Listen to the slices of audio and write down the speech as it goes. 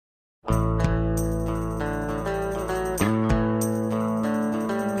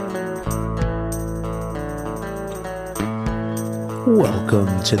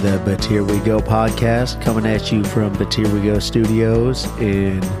Welcome to the But Here We Go podcast, coming at you from But Here We Go Studios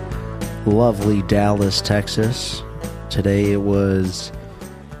in lovely Dallas, Texas. Today it was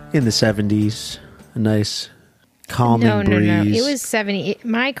in the 70s, a nice calming breeze. No. It was 70.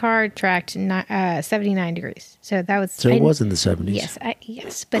 My car tracked 79 degrees. So that was... So it was in the 70s.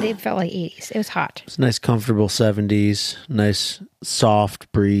 Yes, but it felt like 80s. It was hot. It's a nice, comfortable 70s, nice,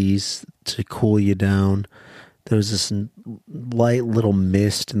 soft breeze to cool you down. There was this light little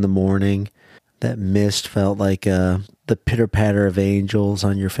mist in the morning. That mist felt like the pitter-patter of angels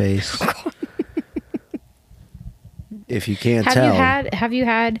on your face. If you can't tell. Have you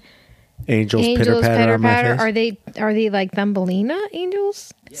had angels pitter-patter on my face? Are they like Thumbelina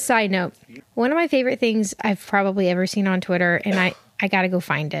angels? Yeah. Side note, one of my favorite things I've probably ever seen on Twitter, and I got to go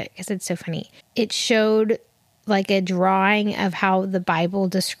find it because it's so funny. It showed like a drawing of how the Bible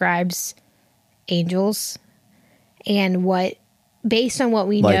describes angels. And based on what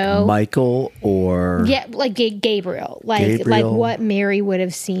we know, like Michael or like Gabriel, like what Mary would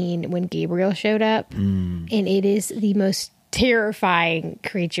have seen when Gabriel showed up, and it is the most terrifying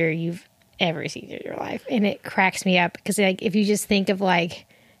creature you've ever seen in your life, and it cracks me up because like if you just think of like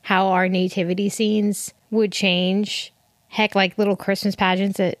how our nativity scenes would change, heck, like little Christmas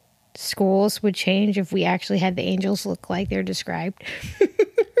pageants at schools would change if we actually had the angels look like they're described.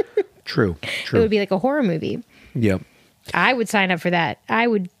 True. It would be like a horror movie. Yep. I would sign up for that. I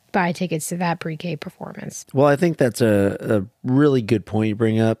would buy tickets to that pre-K performance. Well, I think that's a really good point you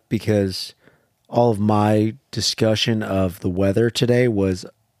bring up because all of my discussion of the weather today was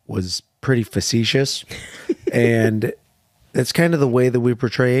pretty facetious. And that's kind of the way that we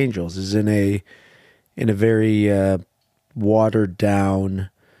portray angels is in a very watered down,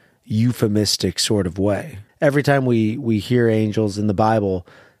 euphemistic sort of way. Every time we hear angels in the Bible,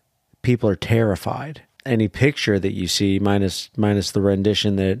 people are terrified. Any picture that you see, minus the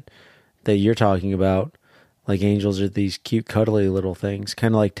rendition that you're talking about, like angels are these cute, cuddly little things,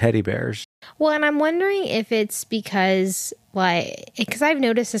 kind of like teddy bears. Well, and I'm wondering if it's because I've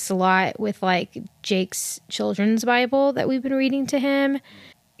noticed this a lot with like Jake's children's Bible that we've been reading to him,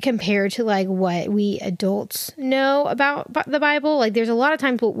 compared to like what we adults know about the Bible. Like, there's a lot of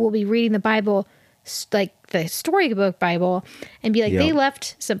times we'll be reading the Bible, like the storybook Bible, and be like, they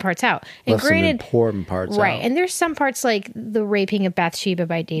left some parts out. And left granted, some important parts right? out. And there's some parts like the raping of Bathsheba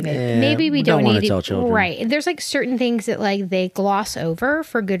by David. Maybe we don't need to tell children, right? And there's like certain things that like they gloss over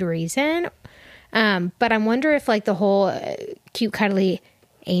for good reason. But I wonder if like the whole cute cuddly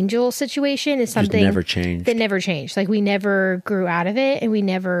angel situation is something that never changed. Like we never grew out of it, and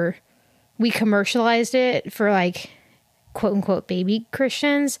we commercialized it for like quote unquote baby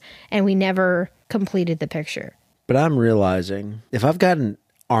Christians, and we never completed the picture. But I'm realizing if I've got an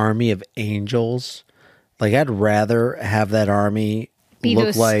army of angels, like I'd rather have that army be look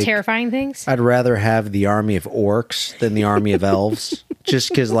those like terrifying things. I'd rather have the army of orcs than the army of elves, just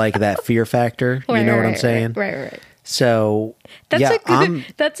because like that fear factor. You know what I'm saying? Right. So that's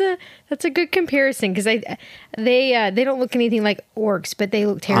a good comparison because they don't look anything like orcs, but they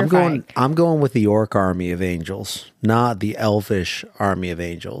look terrifying. I'm going with the orc army of angels, not the elvish army of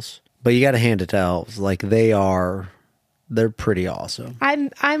angels. But you got to hand it to elves, like they're pretty awesome.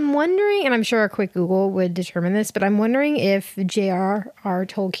 I'm wondering, and I'm sure a quick Google would determine this, but I'm wondering if J.R.R.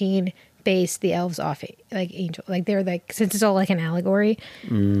 Tolkien based the elves off like angel, like they're like, since it's all like an allegory,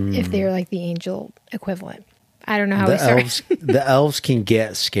 if they're like the angel equivalent. I don't know how the elves can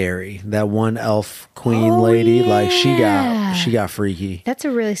get scary. That one elf queen lady, like she got freaky. That's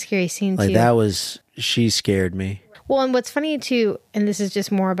a really scary scene like too. She scared me. Well, and what's funny too, and this is just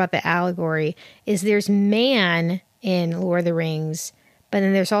more about the allegory, is there's man in Lord of the Rings, but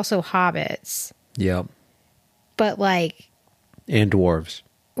then there's also hobbits. Yep. But like, and dwarves.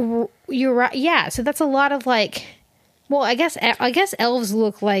 You're right. Yeah. So that's a lot of like. Well, I guess elves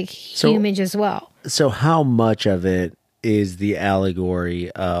look like humans as well. So how much of it is the allegory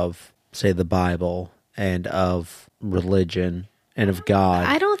of, say, the Bible and of religion and of God?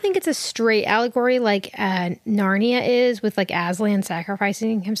 I don't think it's a straight allegory like Narnia is with like Aslan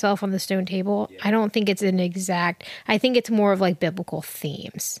sacrificing himself on the stone table. Yeah. I don't think it's an exact. I think it's more of like biblical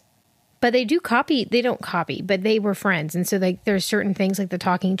themes. But they don't copy, but they were friends. And so like there's certain things like the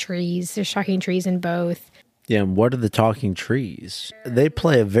talking trees. There's talking trees in both. Yeah, and what are the talking trees? They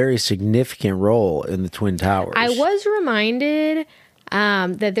play a very significant role in the Twin Towers. I was reminded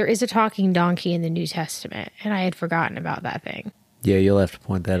that there is a talking donkey in the New Testament, and I had forgotten about that thing. Yeah, you'll have to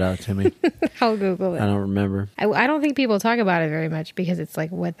point that out to me. I'll Google it. I don't remember. I don't think people talk about it very much because it's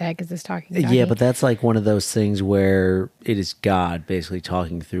like, what the heck is this talking donkey? Yeah, but that's like one of those things where it is God basically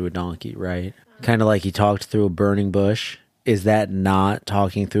talking through a donkey, right? Kind of like he talked through a burning bush. is that not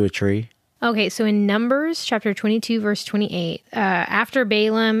talking through a tree? Okay, so in Numbers chapter 22, verse 28, after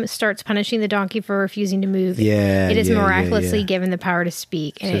Balaam starts punishing the donkey for refusing to move, it is miraculously given the power to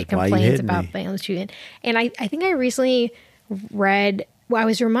speak, and it complains about Balaam's treatment. And I think I recently read, I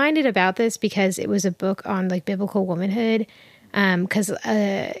was reminded about this because it was a book on like biblical womanhood,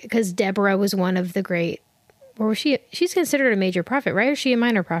 because Deborah was one of the great, or was she's considered a major prophet, right? Or is she a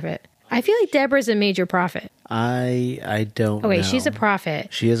minor prophet? I feel like Deborah's a major prophet. I don't know. Okay, she's a prophet.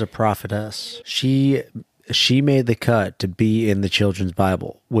 She is a prophetess. She made the cut to be in the children's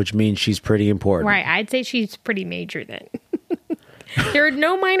Bible, which means she's pretty important. Right, I'd say she's pretty major then. There are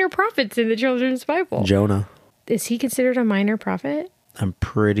no minor prophets in the children's Bible. Jonah. Is he considered a minor prophet? I'm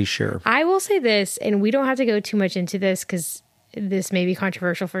pretty sure. I will say this, and we don't have to go too much into this because this may be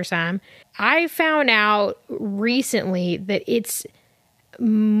controversial for some. I found out recently that it's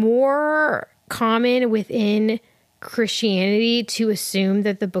more common within Christianity to assume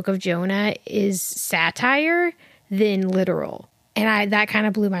that the book of Jonah is satire than literal. And that kind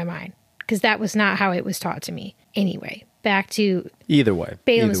of blew my mind because that was not how it was taught to me. Anyway, back to either way.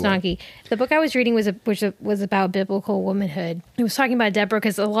 Balaam's donkey. The book I was reading was about biblical womanhood. It was talking about Deborah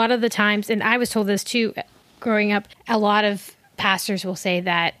because a lot of the times, and I was told this too growing up, a lot of pastors will say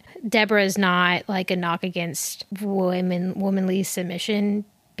that Deborah is not like a knock against womanly submission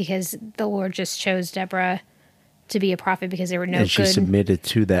because the Lord just chose Deborah to be a prophet because there were no and she submitted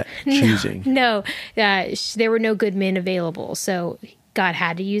to that choosing. No, there were no good men available, so God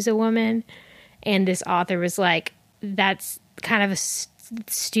had to use a woman. And this author was like, that's kind of a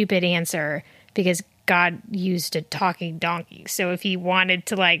stupid answer because God used a talking donkey. So if he wanted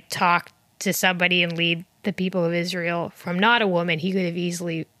to like talk to somebody and lead the people of Israel from not a woman, he could have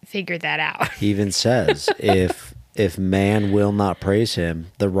easily figured that out. He even says, if man will not praise him,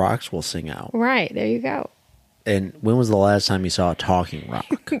 the rocks will sing out. Right, there you go. And when was the last time you saw a talking rock?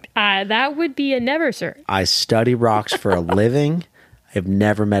 That would be a never, sir. I study rocks for a living. I've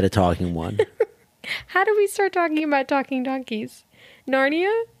never met a talking one. How do we start talking about talking donkeys?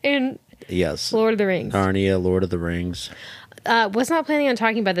 Narnia and yes, Lord of the Rings. Narnia, Lord of the Rings. Was not planning on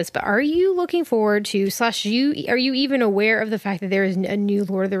talking about this, but are you looking forward to, are you even aware of the fact that there is a new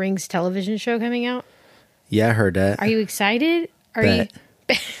Lord of the Rings television show coming out? Yeah, I heard that. Are you excited? Are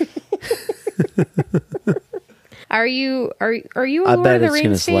you a Lord of the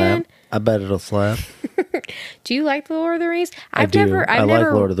Rings fan? I bet it'll slap. Do you like the Lord of the Rings? I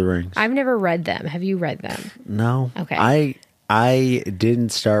like Lord of the Rings. I've never read them. Have you read them? No. Okay. I didn't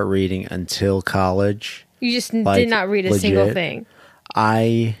start reading until college. You just did not read a single thing.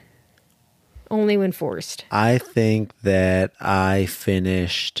 Only when forced. I think that I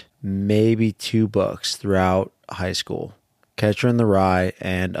finished maybe 2 books throughout high school. Catcher in the Rye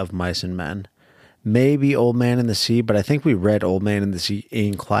and Of Mice and Men. Maybe Old Man in the Sea, but I think we read Old Man in the Sea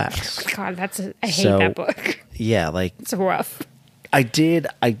in class. God, I hate that book. Yeah, like... It's rough. I'll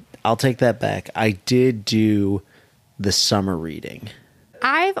take that back. I did do the summer reading.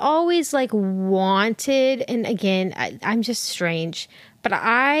 I've always wanted, and again, I'm just strange, but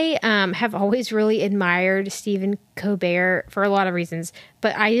I have always really admired Stephen Colbert for a lot of reasons,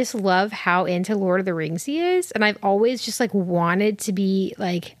 but I just love how into Lord of the Rings he is, and I've always just wanted to be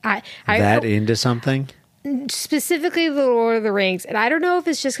into something? Specifically the Lord of the Rings, and I don't know if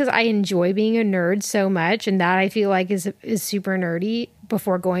it's just because I enjoy being a nerd so much, and that I feel like is super nerdy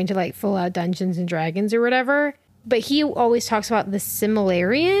before going to full out Dungeons and Dragons or whatever. But he always talks about the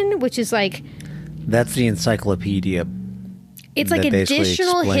Silmarillion, which is that's the encyclopedia. It's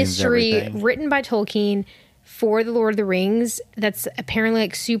additional history written by Tolkien for the Lord of the Rings that's apparently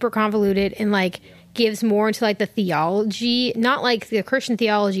super convoluted and gives more into the theology, not the Christian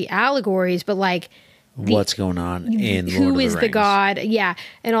theology allegories, but what's going on in Lord of the Rings. Who is the god, yeah,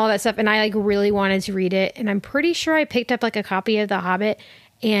 and all that stuff. And I really wanted to read it, and I'm pretty sure I picked up a copy of The Hobbit,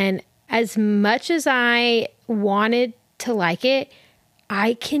 and as much as I wanted to like it,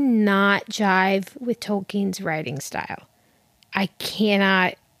 I cannot jive with Tolkien's writing style. I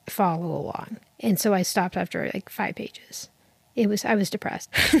cannot follow along. And so I stopped after 5 pages. I was depressed.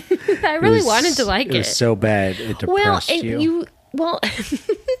 I really wanted to like it. It was so bad it depressed you.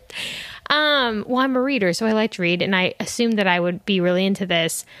 I'm a reader, so I like to read, and I assumed that I would be really into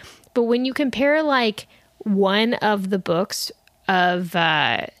this. But when you compare one of the books of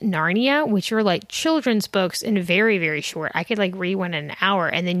Narnia, which are children's books and very, very short. I could read one in an hour,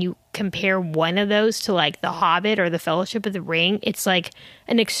 and then you compare one of those to The Hobbit or The Fellowship of the Ring. It's an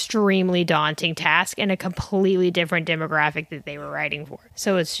extremely daunting task and a completely different demographic that they were writing for.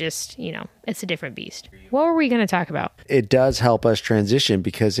 So it's just, it's a different beast. What were we going to talk about? It does help us transition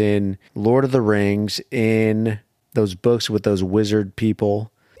because in Lord of the Rings, in those books with those wizard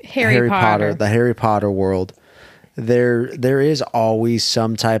people, Harry Potter, the Harry Potter world, there is always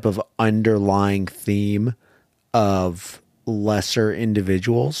some type of underlying theme of lesser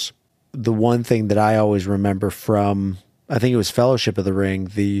individuals. The one thing that I always remember from, I think it was Fellowship of the Ring,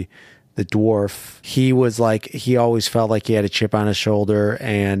 the dwarf, he was like, he always felt like he had a chip on his shoulder,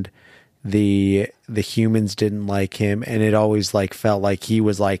 and the humans didn't like him, and it always like felt like he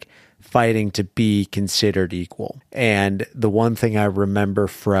was like fighting to be considered equal. And the one thing I remember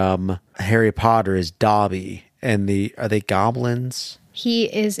from Harry Potter is Dobby, and are they goblins? He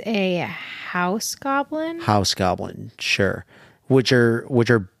is a house goblin. House goblin, sure. Which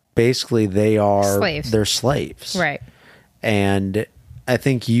are basically, they're slaves. Right. And I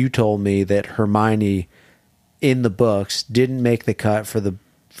think you told me that Hermione in the books didn't make the cut for the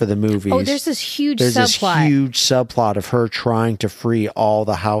movies. Oh, there's this huge subplot of her trying to free all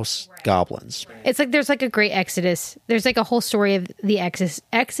the house goblins. It's like there's like a great exodus. There's like a whole story of the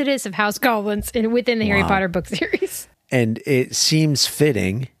exodus of house goblins within the Harry Potter book series. And it seems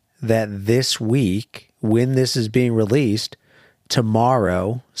fitting that this week, when this is being released,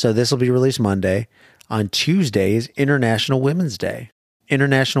 tomorrow, so this will be released Monday, on Tuesday is International Women's Day.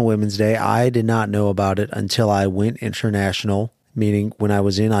 International Women's Day, I did not know about it until I went international, meaning when I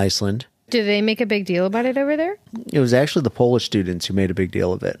was in Iceland. Do they make a big deal about it over there? It was actually the Polish students who made a big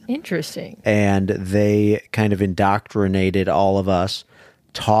deal of it. Interesting. And they kind of indoctrinated all of us,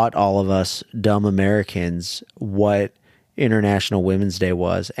 taught all of us dumb Americans what International Women's Day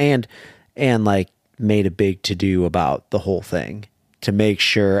was, and like made a big to-do about the whole thing to make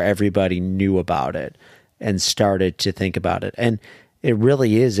sure everybody knew about it and started to think about it. And it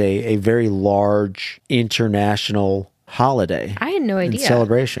really is a very large international holiday. I had no idea.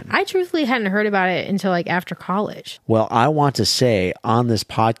 Celebration. I truthfully hadn't heard about it until like after college. Well, I want to say on this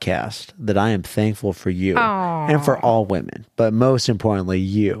podcast that I am thankful for you. Aww. And for all women, but most importantly,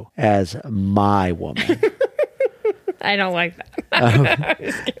 you as my woman. I don't like that.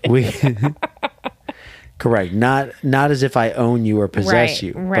 Correct. Not as if I own you or possess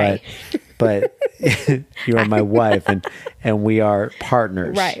you, right. but you are my wife, and we are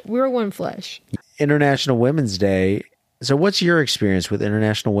partners. Right. We're one flesh. International Women's Day. So what's your experience with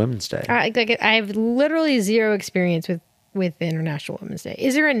International Women's Day? I have literally zero experience with International Women's Day.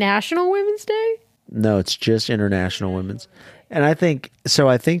 Is there a National Women's Day? No, it's just International Women's. And I think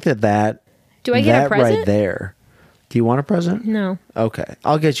that do I get a present? Right there. Do you want a present? No. Okay.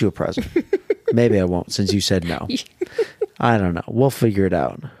 I'll get you a present. Maybe I won't, since you said no. I don't know. We'll figure it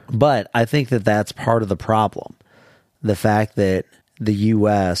out. But I think that that's part of the problem. The fact that the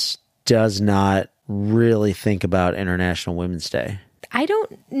U.S. does not really think about International Women's Day. I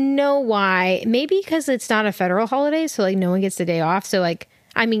don't know why. Maybe because it's not a federal holiday, so like no one gets the day off. So like,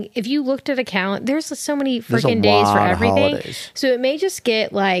 I mean, if you looked at a calendar, there's so many freaking days for everything. So it may just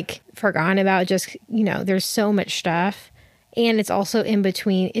get like forgotten about. Just, there's so much stuff. And it's also in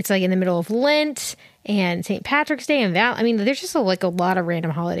between. It's like in the middle of Lent and St. Patrick's Day and there's just a lot of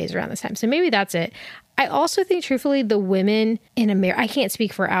random holidays around this time. So maybe that's it. I also think, truthfully, the women in America, I can't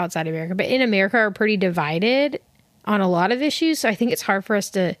speak for outside America, but in America are pretty divided on a lot of issues. So I think it's hard for us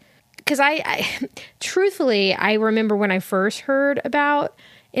to, because truthfully, I remember when I first heard about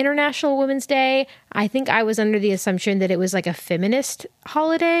International Women's Day, I think I was under the assumption that it was like a feminist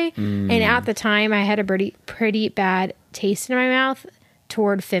holiday. And at the time, I had a pretty bad taste in my mouth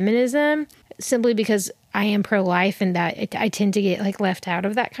toward feminism, simply because I am pro-life and that I tend to get like left out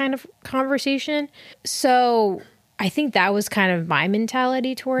of that kind of conversation. So I think that was kind of my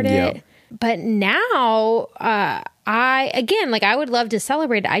mentality toward it. But now, I would love to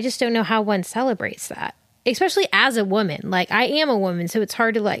celebrate it. I just don't know how one celebrates that, especially as a woman. Like, I am a woman, so it's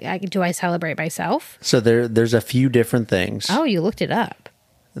hard to do I celebrate myself? So there's a few different things. Oh, you looked it up.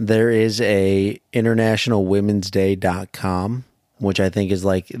 There is a internationalwomensday.com, which I think is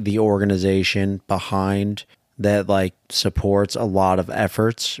like the organization behind that, like supports a lot of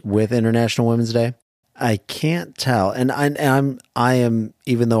efforts with International Women's Day. I can't tell. And I am,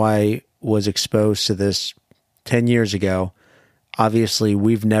 even though I was exposed to this 10 years ago, obviously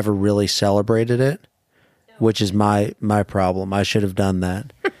we've never really celebrated it, which is my problem. I should have done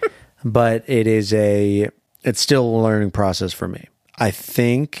that. But it's still a learning process for me. I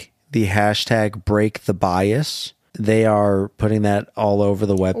think the hashtag break the bias, they are putting that all over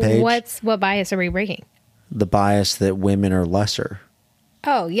the webpage. What bias are we breaking? The bias that women are lesser.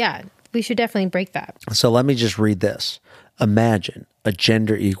 Oh, yeah. We should definitely break that. So let me just read this. Imagine a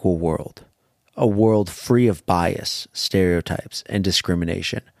gender equal world, a world free of bias, stereotypes, and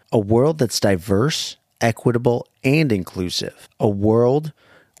discrimination, a world that's diverse, equitable, and inclusive, a world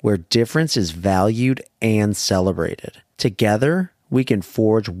where difference is valued and celebrated. Together, we can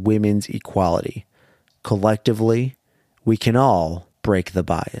forge women's equality. Collectively, we can all break the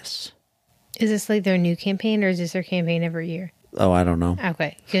bias. Is this like their new campaign, or is this their campaign every year? Oh, I don't know.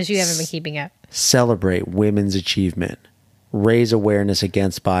 Okay, because you haven't been keeping up. Celebrate women's achievement. Raise awareness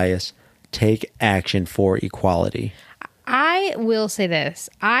against bias. Take action for equality. I will say this.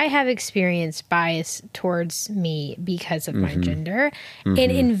 I have experienced bias towards me because of my gender. And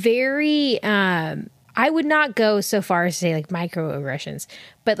in very, I would not go so far as to say like microaggressions,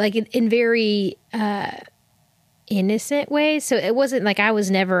 but like in very innocent ways. So it wasn't like I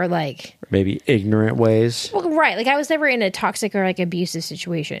was never like... Maybe ignorant ways. Well, right. Like I was never in a toxic or like abusive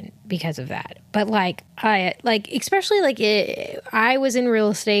situation because of that. But like, especially like I was in real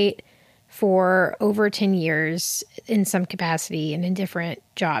estate for over 10 years in some capacity and in different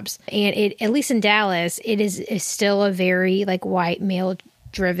jobs. And it, at least in Dallas, it is still a very like white male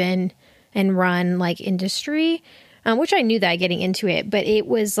driven and run like industry, which I knew that getting into it, but it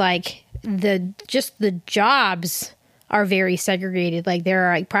was like the jobs are very segregated. Like there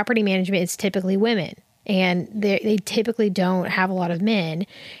are like property management is typically women and they typically don't have a lot of men.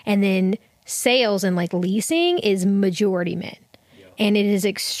 And then sales and like leasing is majority men. And it is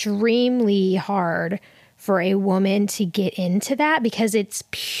extremely hard for a woman to get into that because it's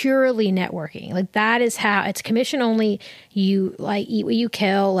purely networking. Like that is how it's commission only. You like eat what you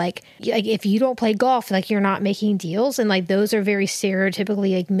kill. Like if you don't play golf, like you're not making deals. And like those are very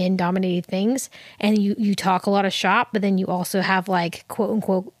stereotypically like men dominated things. And you talk a lot of shop, but then you also have like quote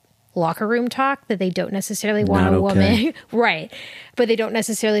unquote locker room talk that they don't necessarily want woman. Right. But they don't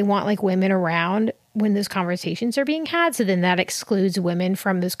necessarily want like women around when those conversations are being had. So then that excludes women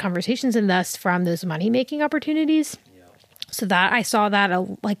from those conversations and thus from those money-making opportunities. Yeah. So that I saw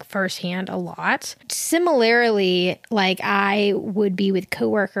that like firsthand a lot. Similarly, like I would be with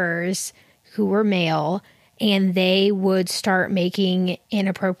coworkers who were male and they would start making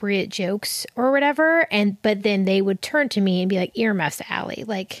inappropriate jokes or whatever. But then they would turn to me and be like, earmuffs, Allie.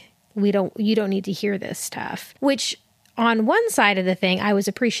 Like, you don't need to hear this stuff, which on one side of the thing, I was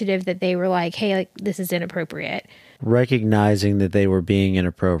appreciative that they were like, hey, like this is inappropriate. Recognizing that they were being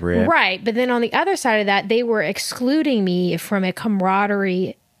inappropriate. Right. But then on the other side of that, they were excluding me from a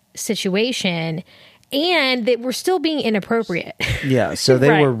camaraderie situation and they were still being inappropriate. Yeah. So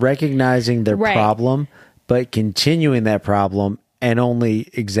they were recognizing their problem, but continuing that problem and only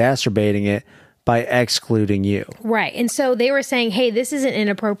exacerbating it by excluding you. Right. And so they were saying, hey, this isn't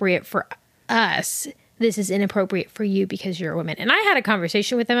inappropriate for us. This is inappropriate for you because you're a woman. And I had a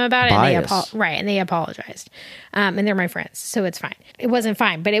conversation with them about it. And they apologized. And they're my friends, so it's fine. It wasn't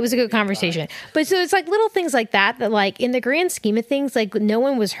fine, but it was a good conversation. But so it's like little things like that like in the grand scheme of things, like no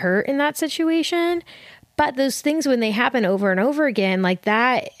one was hurt in that situation. But those things, when they happen over and over again, like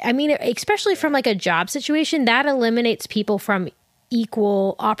that, I mean, especially from like a job situation, that eliminates people from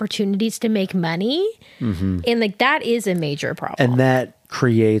equal opportunities to make money. Mm-hmm. And like that is a major problem. And that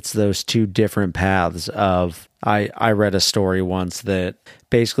creates those two different paths of, I read a story once that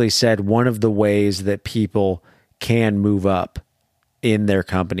basically said one of the ways that people can move up in their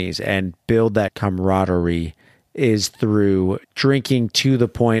companies and build that camaraderie is through drinking to the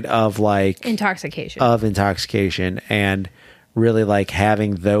point of like intoxication and really like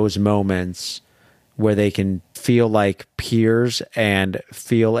having those moments where they can feel like peers and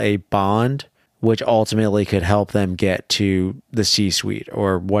feel a bond, which ultimately could help them get to the C-suite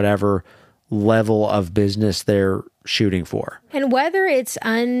or whatever level of business they're shooting for. And whether it's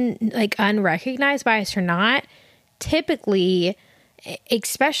unrecognized bias or not, typically,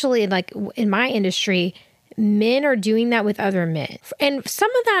 especially like in my industry, men are doing that with other men. And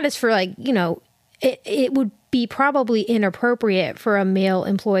some of that is for like, you know, it would be probably inappropriate for a male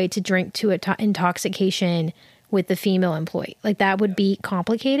employee to drink to intoxication with the female employee. Like that would be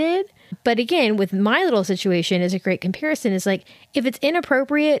complicated. But again, with my little situation is a great comparison. Is like if it's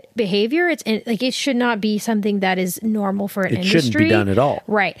inappropriate behavior, it should not be something that is normal for an industry. It shouldn't be done at all.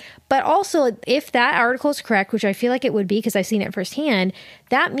 Right. But also, if that article is correct, which I feel like it would be because I've seen it firsthand,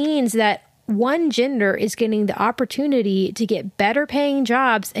 that means that one gender is getting the opportunity to get better paying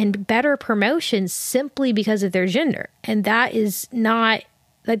jobs and better promotions simply because of their gender. And that is not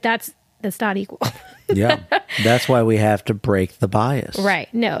like that's not equal. Yeah. That's why we have to break the bias. Right.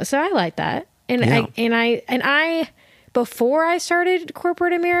 No. So I like that. And I before I started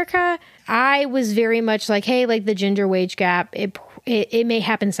corporate America, I was very much like, hey, like the gender wage gap, it may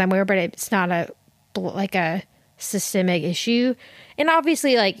happen somewhere, but it's not a systemic issue. And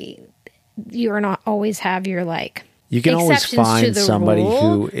obviously like you're not always have your like, you can always find somebody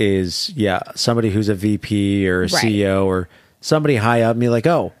who is, somebody who's a VP or a CEO or somebody high up and be like,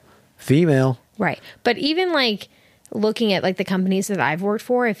 oh, female. Right. But even like looking at like the companies that I've worked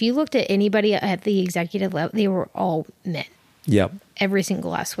for, if you looked at anybody at the executive level, they were all men. Yep. Every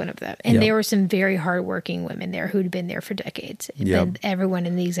single last one of them. And there were some very hardworking women there who'd been there for decades. Yep. But everyone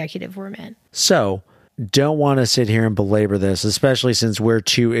in the executive were men. So, don't want to sit here and belabor this, especially since we're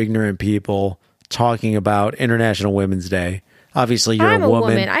two ignorant people talking about International Women's Day. Obviously, you're I'm a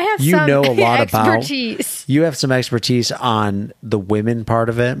woman. I have you some know a lot expertise. You have some expertise on the women part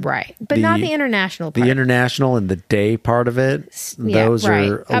of it. Right. But not the international part. The international and the day part of it. Those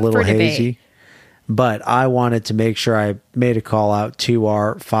are a little hazy. But I wanted to make sure I made a call out to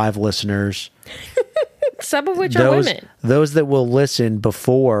our 5 listeners. Some of which are women. Those that will listen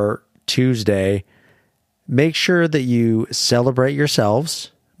before Tuesday, make sure that you celebrate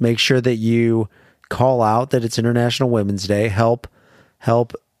yourselves. Make sure that you call out that it's International Women's Day. Help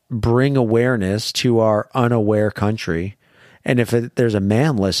bring awareness to our unaware country. And if there's a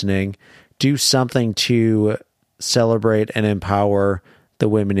man listening, do something to celebrate and empower the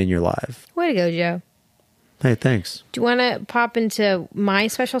women in your life. Way to go, Joe. Hey, thanks. Do you want to pop into my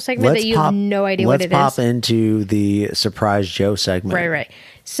special segment that you have no idea what it is? Let's pop into the Surprise Joe segment. Right.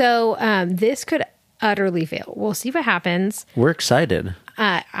 So this could utterly fail. We'll see what happens. We're excited.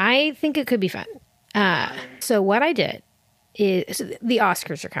 I think it could be fun. So what I did is the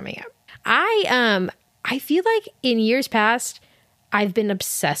Oscars are coming up. I feel like in years past, I've been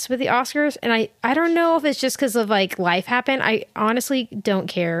obsessed with the Oscars, and I don't know if it's just because of like life happened. I honestly don't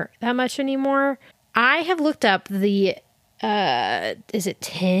care that much anymore. I have looked up the, is it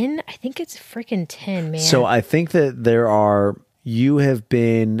 10? I think it's freaking 10, man. So I think that you have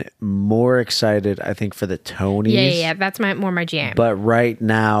been more excited, I think, for the Tonys. Yeah. That's more my jam. But right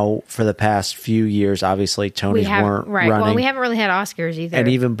now, for the past few years, obviously Tonys weren't running. Well, we haven't really had Oscars either. And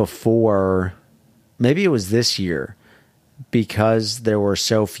even before, maybe it was this year, because there were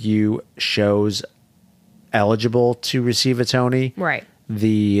so few shows eligible to receive a Tony. Right.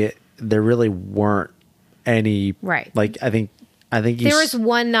 There really weren't any. Right. Like I think there was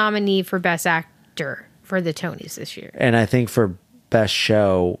one nominee for Best Actor for the Tonys this year. And I think for Best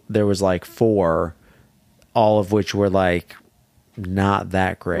Show, there was like 4, all of which were like not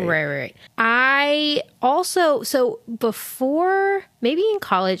that great. Right. I also, so before, maybe in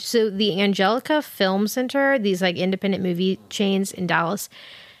college, so the Angelica Film Center, these like independent movie chains in Dallas,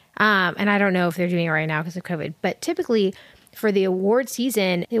 and I don't know if they're doing it right now because of COVID, but typically for the award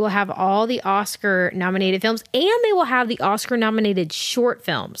season, they will have all the Oscar-nominated films, and they will have the Oscar-nominated short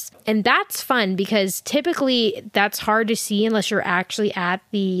films. And that's fun because typically that's hard to see unless you're actually at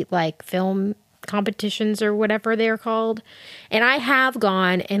the like film competitions or whatever they're called. And I have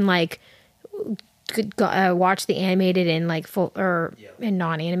gone and like watched the animated and like full or and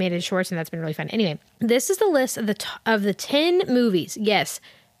non-animated shorts, and that's been really fun. Anyway, this is the list of the 10 movies. Yes,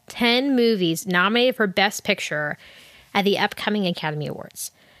 10 movies nominated for Best Picture at the upcoming Academy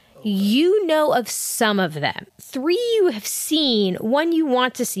Awards. You know of some of them. 3 you have seen, 1 you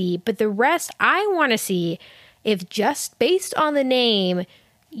want to see, but the rest I want to see. If just based on the name,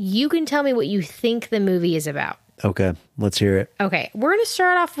 you can tell me what you think the movie is about. Okay, let's hear it. Okay, we're going to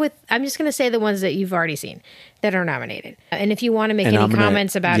start off with, I'm just going to say the ones that you've already seen that are nominated. And if you want to make any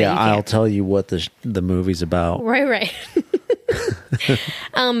comments about it, you can. I'll tell you what the movie's about. Right.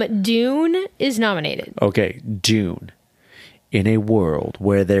 Dune is nominated. Okay, Dune. In a world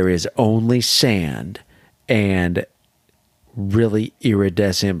where there is only sand and really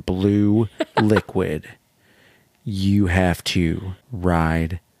iridescent blue liquid, you have to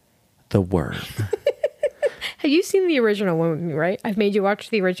ride the worm. Have you seen the original one, right? I've made you watch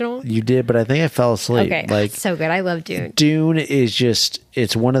the original. You did, but I think I fell asleep. Okay, like, so good. I love Dune. Dune is just,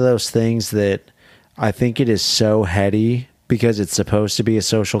 it's one of those things that I think it is so heady because it's supposed to be a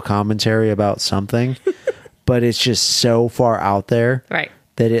social commentary about something. But it's just so far out there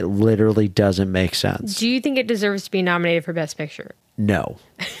that it literally doesn't make sense. Do you think it deserves to be nominated for Best Picture? No.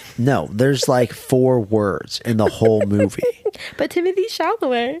 There's like 4 words in the whole movie. But Timothée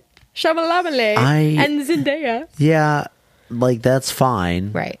Chalamet, and Zendaya. Yeah, like that's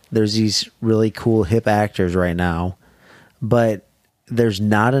fine. Right. There's these really cool hip actors right now. But there's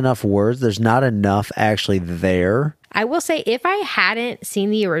not enough words. There's not enough actually there. I will say, if I hadn't seen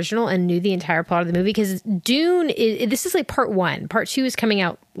the original and knew the entire plot of the movie, because Dune, this is like part 1. Part 2 is coming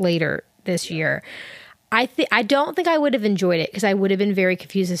out later this year. I don't think I would have enjoyed it because I would have been very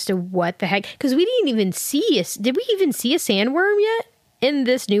confused as to what the heck. Because we didn't even see did we even see a sandworm yet in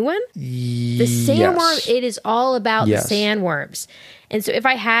this new one? The sandworm, it is all about the sandworms. And so if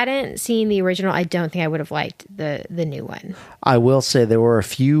I hadn't seen the original, I don't think I would have liked the new one. I will say there were a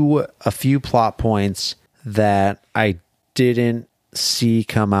few plot points that I didn't see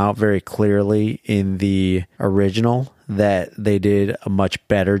come out very clearly in the original that they did a much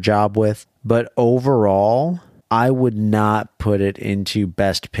better job with. But overall, I would not put it into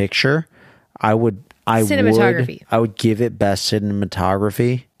Best Picture. I would give it Best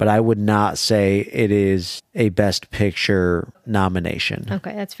Cinematography, but I would not say it is a Best Picture nomination.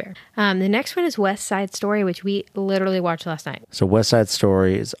 Okay, that's fair. The next one is West Side Story, which we literally watched last night. So West Side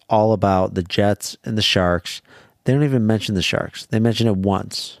Story is all about the Jets and the Sharks. They don't even mention the Sharks. They mention it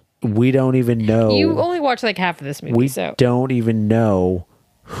once. We don't even know. You only watched like half of this movie, We don't even know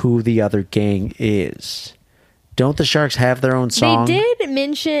who the other gang is. Don't the Sharks have their own song? They did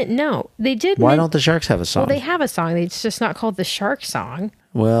mention... No, they did... Why don't the Sharks have a song? Well, they have a song. It's just not called the Shark Song.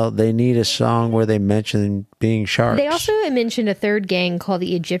 Well, they need a song where they mention being sharks. They also mentioned a third gang called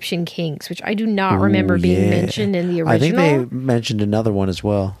the Egyptian Kings, which I do not remember being mentioned in the original. I think they mentioned another one as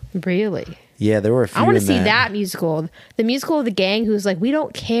well. Really? Yeah, there were a few. I want to see that musical. The musical of the gang who's like, we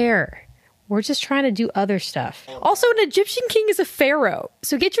don't care. We're just trying to do other stuff. Also, an Egyptian king is a pharaoh.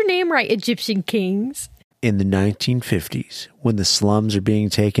 So get your name right, Egyptian Kings. In the 1950s, when the slums are being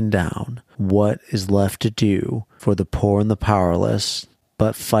taken down, what is left to do for the poor and the powerless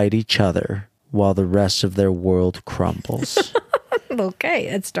but fight each other while the rest of their world crumbles? Okay,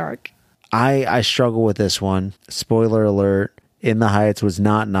 that's dark. I struggle with this one. Spoiler alert, In the Heights was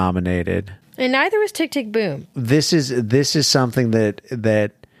not nominated. And neither was Tick, Tick, Boom. This is something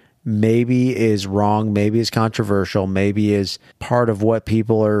that maybe is wrong, maybe is controversial, maybe is part of what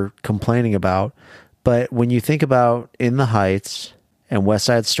people are complaining about. But when you think about In the Heights and West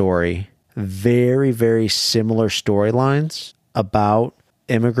Side Story, very, very similar storylines about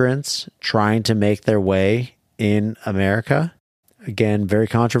immigrants trying to make their way in America. Again, very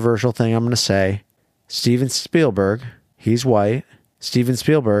controversial thing I'm going to say. Steven Spielberg, he's white. Steven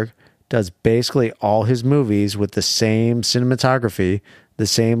Spielberg does basically all his movies with the same cinematography, the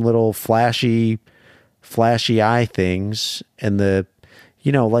same little flashy eye things, and the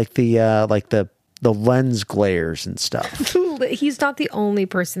lens glares and stuff. He's not the only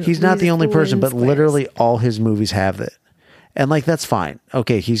person. He's not the only person, but literally all his movies have it. And that's fine.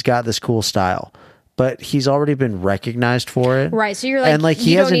 Okay, he's got this cool style, but he's already been recognized for it. Right, so you're like, and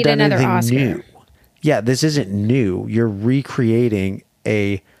he you don't hasn't need done another anything Oscar. new. Yeah, this isn't new. You're recreating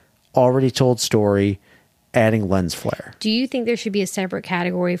a already told story, adding lens flare. Do you think there should be a separate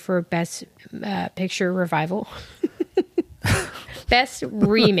category for Best Picture Revival? Best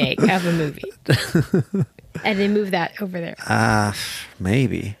remake of a movie. And then move that over there.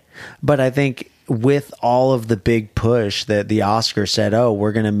 Maybe. But I think with all of the big push that the Oscar said, oh,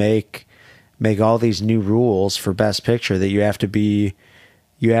 we're going to make all these new rules for Best Picture, that you have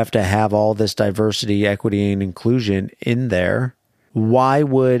to have all this diversity, equity, and inclusion in there. Why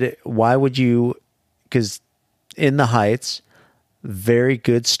would you, because In the Heights, very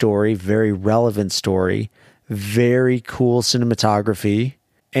good story, very relevant story, very cool cinematography,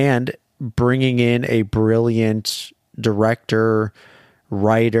 and bringing in a brilliant director,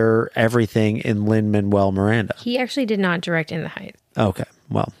 writer, everything in Lin-Manuel Miranda. He actually did not direct In the Heights. Okay,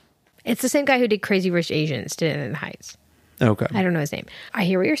 well. It's the same guy who did Crazy Rich Asians, did In the Heights. Okay. I don't know his name. I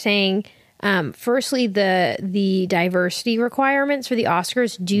hear what you're saying. Firstly, the diversity requirements for the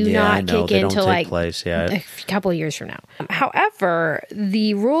Oscars do not kick in until a couple of years from now. However,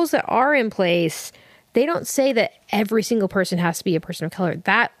 the rules that are in place, they don't say that every single person has to be a person of color.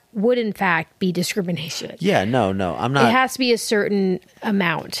 That would, in fact, be discrimination. Yeah, no, I'm not. It has to be a certain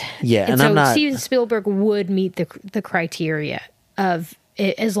amount. Yeah, and so I'm not. Steven Spielberg would meet the criteria of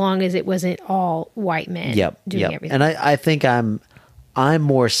it, as long as it wasn't all white men doing everything. And I think I'm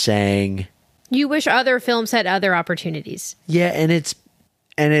more saying you wish other films had other opportunities. Yeah, and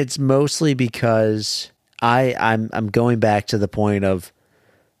it's mostly because I'm going back to the point of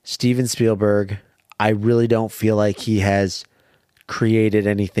Steven Spielberg. I really don't feel like he has created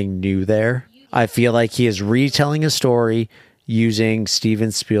anything new there. I feel like he is retelling a story using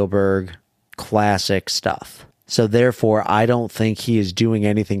Steven Spielberg classic stuff. So therefore, I don't think he is doing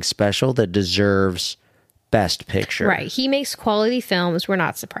anything special that deserves Best Picture. Right. He makes quality films. We're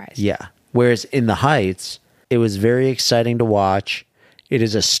not surprised. Yeah. Whereas In the Heights, it was very exciting to watch. It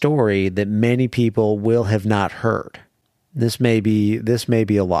is a story that many people will have not heard. This may be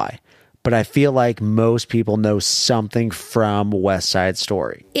a lie, but I feel like most people know something from West Side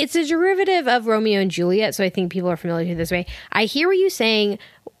Story. It's a derivative of Romeo and Juliet, so I think people are familiar with it this way. I hear what you're saying.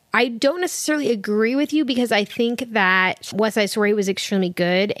 I don't necessarily agree with you because I think that West Side Story was extremely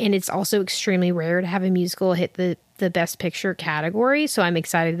good, and it's also extremely rare to have a musical hit the the Best Picture category, so I'm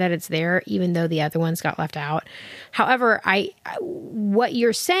excited that it's there, even though the other ones got left out. However, what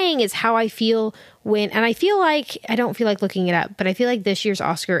you're saying is how I feel and I feel like, I don't feel like looking it up, but I feel like this year's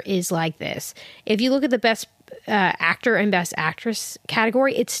Oscar is like this. If you look at the Best Actor and Best Actress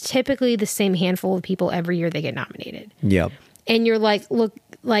category, it's typically the same handful of people every year they get nominated. Yep. And you're like, look,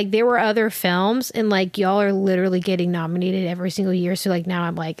 like there were other films and like y'all are literally getting nominated every single year. So like now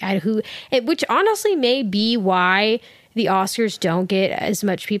I'm like, which honestly may be why the Oscars don't get as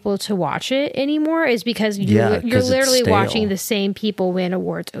much people to watch it anymore, is because you're literally watching the same people win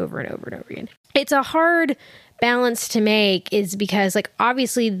awards over and over and over again. It's a hard balance to make, is because like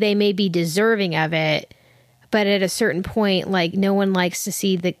obviously they may be deserving of it, but at a certain point, like no one likes to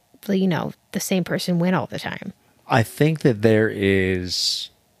see the same person win all the time. I think that there's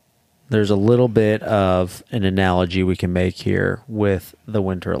a little bit of an analogy we can make here with the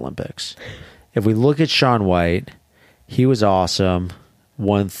Winter Olympics. If we look at Shaun White, he was awesome,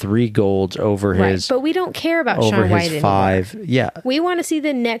 won 3 golds over his... But we don't care about Shaun White anymore. 5. Yeah. We want to see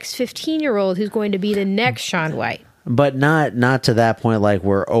the next 15-year-old who's going to be the next Shaun White. But not to that point like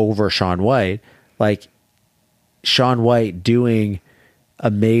we're over Shaun White. Like Shaun White doing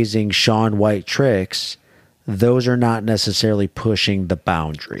amazing Shaun White tricks, those are not necessarily pushing the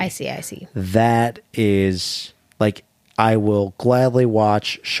boundary. I see. That is, like, I will gladly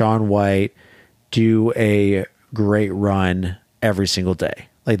watch Shaun White do a great run every single day.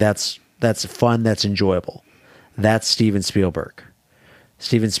 Like, that's fun, that's enjoyable. That's Steven Spielberg.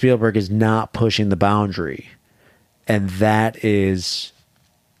 Steven Spielberg is not pushing the boundary. And that is,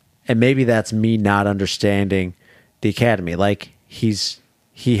 and maybe that's me not understanding the Academy. Like, he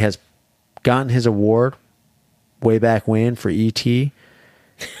has gotten his award way back when for E.T.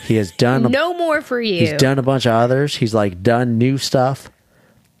 He has done no more for you. He's done a bunch of others. He's like done new stuff,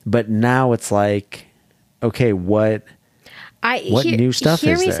 but now it's like, okay, what new stuff is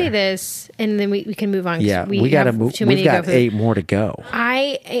there? Hear me say this, and then we can move on. Yeah, we got to move. We've got 8 more to go.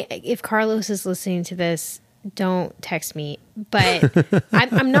 If Carlos is listening to this, don't text me. But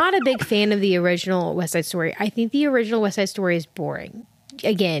I'm not a big fan of the original West Side Story. I think the original West Side Story is boring.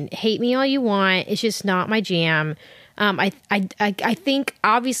 Again, hate me all you want. It's just not my jam. I think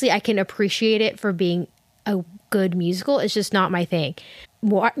obviously I can appreciate it for being a good musical. It's just not my thing.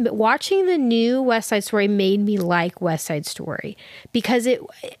 Watching the new West Side Story made me like West Side Story because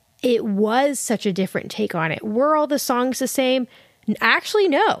it was such a different take on it. Were all the songs the same? Actually,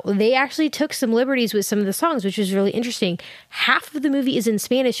 no. They actually took some liberties with some of the songs, which was really interesting. Half of the movie is in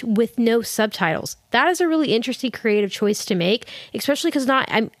Spanish with no subtitles. That is a really interesting creative choice to make, especially because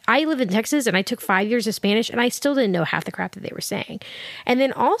I live in Texas and I took 5 years of Spanish and I still didn't know half the crap that they were saying. And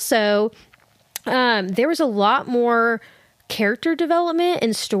then also, there was a lot more character development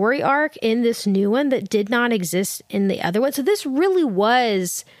and story arc in this new one that did not exist in the other one. So this really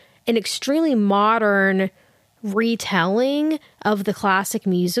was an extremely modern retelling of the classic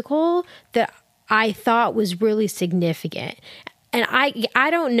musical that I thought was really significant. And I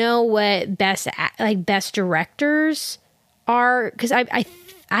don't know what best directors are, because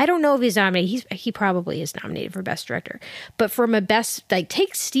I don't know if he's nominated. He probably is nominated for best director, but from a best, like,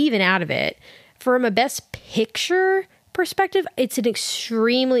 take Steven out of it, from a best picture perspective, it's an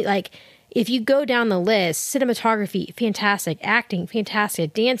extremely, like, if you go down the list, cinematography fantastic, acting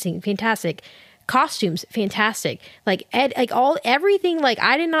fantastic, dancing fantastic, costumes fantastic, everything. Like,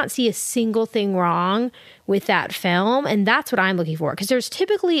 I did not see a single thing wrong with that film, and that's what I'm looking for, because there's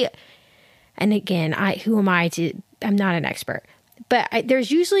typically, and again, I'm not an expert, but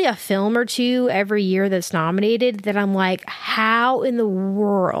there's usually a film or two every year that's nominated that I'm like, how in the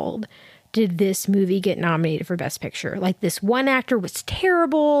world did this movie get nominated for Best Picture? Like, this one actor was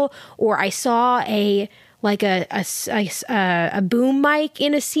terrible, or I saw a boom mic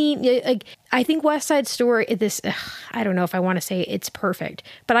in a scene. Like, I think West Side Story, I don't know if I want to say it's perfect,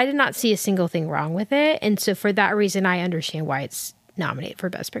 but I did not see a single thing wrong with it. And so for that reason, I understand why it's nominated for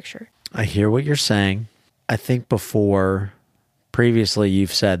Best Picture. I hear what you're saying. I think previously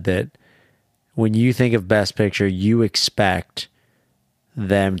you've said that when you think of Best Picture, you expect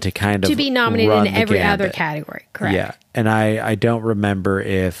them to kind of to be nominated in every other category. Correct. Yeah. And I don't remember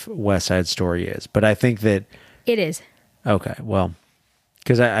if West Side Story is, but I think that it is. Okay. Well,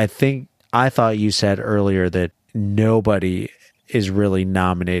 because I thought you said earlier that nobody is really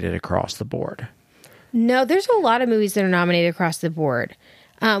nominated across the board. No, there's a lot of movies that are nominated across the board.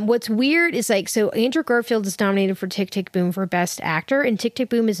 What's weird is, like, so Andrew Garfield is nominated for Tick, Tick, Boom for Best Actor, and Tick, Tick,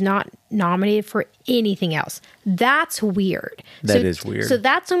 Boom is not nominated for anything else. That's weird. That is weird. So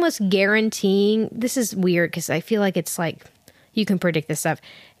that's almost guaranteeing. This is weird because I feel like it's like you can predict this stuff.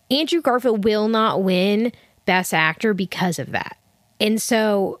 Andrew Garfield will not win Best Actor because of that. And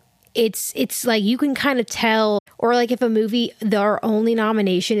so it's like you can kind of tell, or like if a movie, their only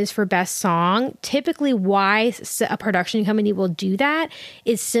nomination is for Best Song, typically why a production company will do that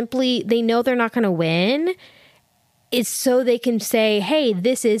is simply they know they're not going to win. It's so they can say, hey,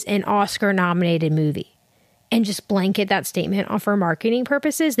 this is an Oscar-nominated movie, and just blanket that statement for marketing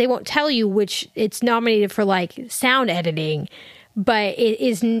purposes. They won't tell you which it's nominated for, like sound editing, but it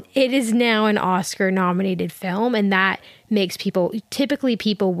is now an Oscar-nominated film, and that makes people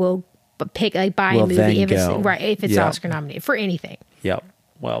will pick, like, buy a movie if it's Oscar nominated for anything. Yep.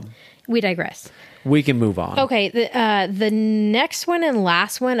 Well, we digress. We can move on. Okay. The next one and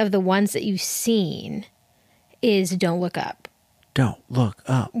last one of the ones that you've seen is Don't Look Up. Don't look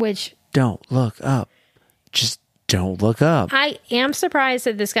up. Which don't look up. Just don't look up. I am surprised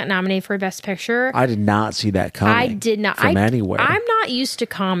that this got nominated for Best Picture. I did not see that coming. I did not. From anywhere. I'm not used to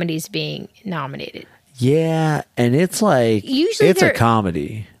comedies being nominated. Yeah, and it's like usually it's a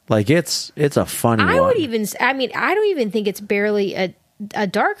comedy. Like it's a funny one. I don't even think it's barely a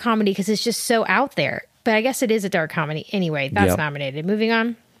dark comedy because it's just so out there. But I guess it is a dark comedy. Anyway, that's nominated. Moving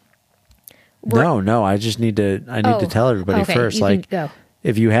on. No, I just need to tell everybody first. Like,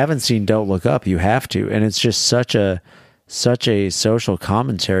 if you haven't seen Don't Look Up, you have to. And it's just such a social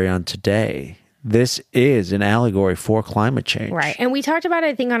commentary on today. This is an allegory for climate change. Right. And we talked about it,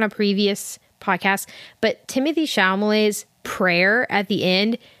 I think, on a previous podcast, but Timothée Chalamet's prayer at the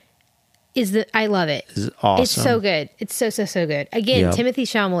end I love it. It's awesome. It's so good. It's so good. Again, Timothée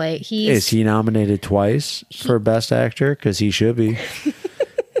Chalamet, is he nominated twice for Best Actor? Because he should be.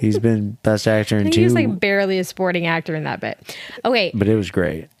 He's been Best Actor in 2. He was like barely a supporting actor in that bit. Okay. But it was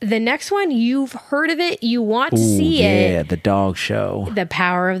great. The next one, you've heard of it. You want to see it. Yeah, The Dog Show. The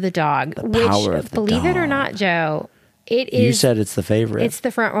Power of the Dog. Believe it or not, Joe, it is. You said it's the favorite. It's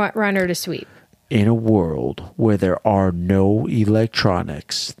the front runner to sweep. In a world where there are no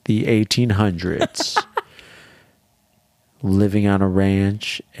electronics, the 1800s, living on a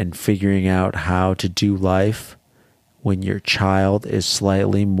ranch and figuring out how to do life when your child is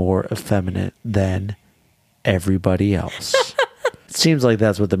slightly more effeminate than everybody else. It seems like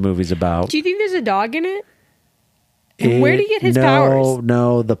that's what the movie's about. Do you think there's a dog in it? Where do you get his powers?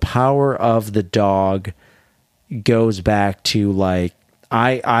 No, the power of the dog goes back to, like,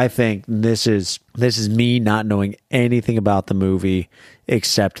 I think this is me not knowing anything about the movie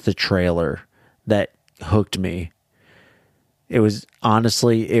except the trailer that hooked me. It was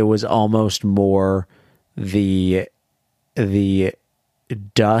almost more the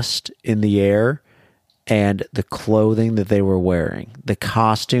dust in the air and the clothing that they were wearing. The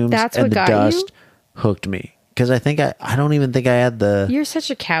costumes and the dust hooked me. Because I don't even think I had the... You're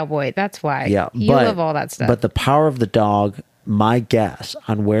such a cowboy. That's why. Yeah. You love all that stuff. But the power of the dog, my guess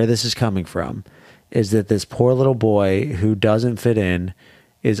on where this is coming from, is that this poor little boy who doesn't fit in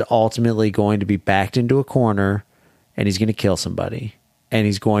is ultimately going to be backed into a corner and he's going to kill somebody. And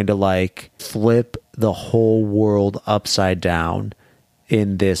he's going to, like, flip the whole world upside down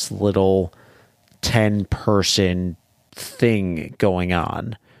in this little 10-person thing going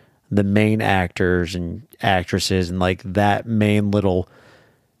on. The main actors and actresses and, like, that main little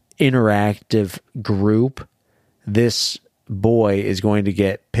interactive group, this boy is going to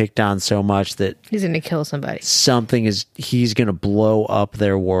get picked on so much that he's going to kill somebody. He's going to blow up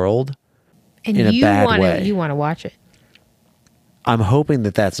their world and in a bad way. You want to watch it. I'm hoping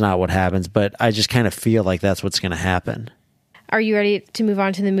that that's not what happens, but I just kind of feel like that's what's going to happen. Are you ready to move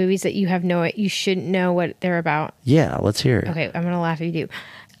on to the movies that you shouldn't know what they're about? Yeah, let's hear it. Okay, I'm going to laugh if you do.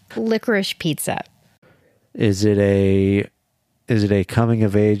 Licorice Pizza. Is it a coming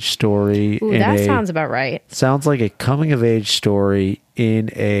of age story? Ooh, that sounds about right. Sounds like a coming of age story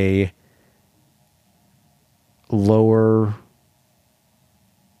in a lower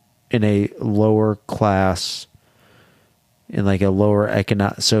class, in like a lower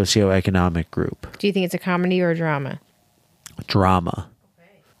socioeconomic group. Do you think it's a comedy or a drama? Drama.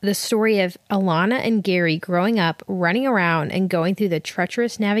 The story of Alana and Gary growing up, running around, and going through the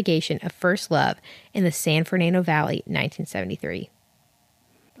treacherous navigation of first love in the San Fernando Valley, 1973.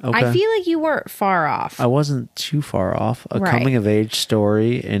 Okay. I feel like you weren't far off. I wasn't too far off. A coming-of-age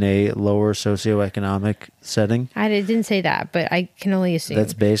story in a lower socioeconomic setting. I didn't say that, but I can only assume.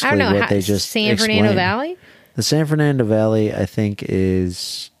 That's basically what they just San Fernando Valley? The San Fernando Valley, I think,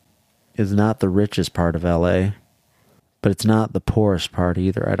 is not the richest part of L.A., but it's not the poorest part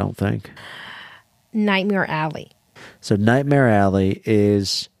either, I don't think. Nightmare Alley. So Nightmare Alley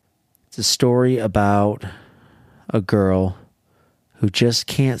it's a story about a girl who just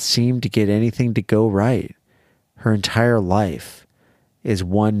can't seem to get anything to go right. Her entire life is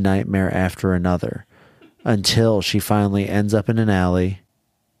one nightmare after another. until she finally ends up in an alley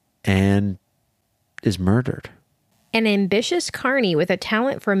and is murdered. An ambitious carny with a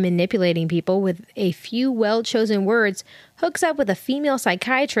talent for manipulating people with a few well-chosen words hooks up with a female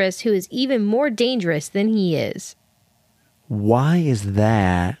psychiatrist who is even more dangerous than he is. Why is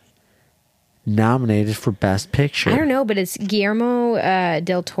that nominated for Best Picture? I don't know, but it's Guillermo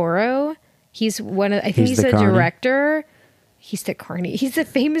del Toro. He's I think he's a director. He's the carny. He's a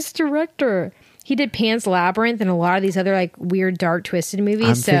famous director. He did Pan's Labyrinth and a lot of these other like weird, dark, twisted movies.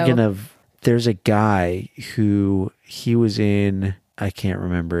 I'm thinking of, there's a guy who he was in, I can't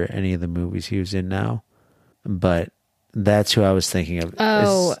remember any of the movies he was in now, but that's who I was thinking of.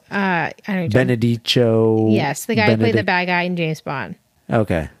 Oh, I don't know. Benedicto. Yes, the guy who played the bad guy in James Bond.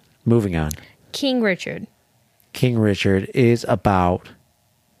 Okay, moving on. King Richard. King Richard is about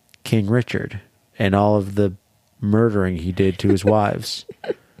King Richard and all of the murdering he did to his wives.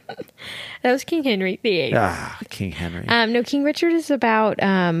 That was King Henry VIII. King Henry. No, King Richard is about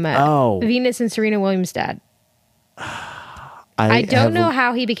Venus and Serena Williams' dad. I don't know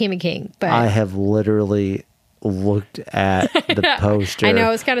how he became a king, but I have literally looked at the poster. I know, I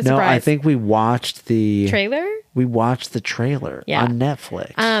was kind of surprised. No, I think we watched the trailer. We watched the trailer on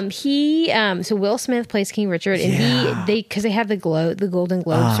Netflix. So Will Smith plays King Richard, and because they had the Golden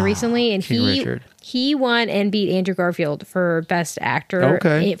Globes recently, and he won and beat Andrew Garfield for Best Actor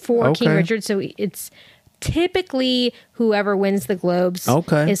for King Richard. So it's typically whoever wins the Globes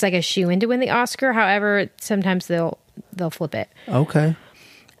is like a shoe-in to win the Oscar. However, sometimes they'll flip it. Okay.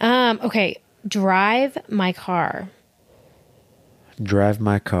 Drive My Car. Drive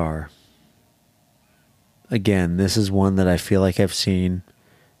My Car. Again, this is one that I feel like I've seen.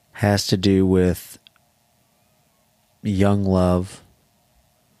 Has to do with young love.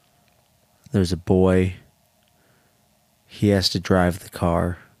 There's a boy. He has to drive the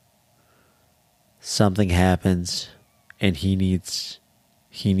car. Something happens, and he needs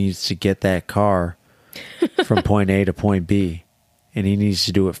to get that car from point A to point B. And he needs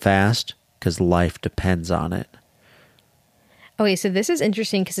to do it fast because life depends on it. Okay, so this is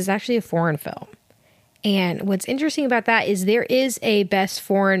interesting because it's actually a foreign film. And what's interesting about that is there is a Best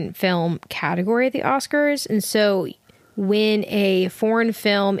Foreign Film category at the Oscars. And so when a foreign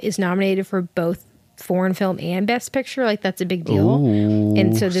film is nominated for both foreign film and Best Picture, like that's a big deal. Ooh,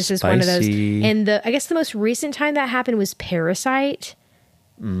 and so this is one of those. spicy. And I guess the most recent time that happened was Parasite.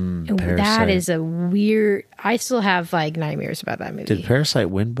 And Parasite. that is a weird... I still have like nightmares about that movie. Did Parasite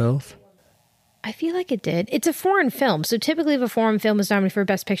win both? I feel like it did. It's a foreign film. So typically if a foreign film is nominated for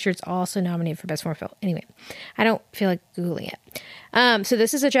Best Picture, it's also nominated for Best Foreign Film. Anyway, I don't feel like Googling it. So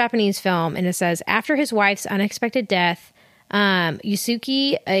this is a Japanese film, and it says, after his wife's unexpected death,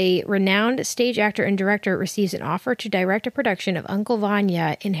 Yusuke, a renowned stage actor and director, receives an offer to direct a production of Uncle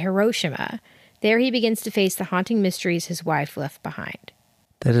Vanya in Hiroshima. There he begins to face the haunting mysteries his wife left behind.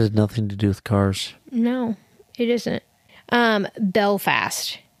 That has nothing to do with cars. No, it isn't.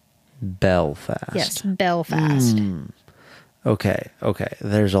 Belfast. Belfast. Yes, Belfast. Okay.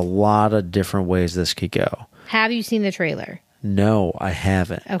 There's a lot of different ways this could go. Have you seen the trailer? No, I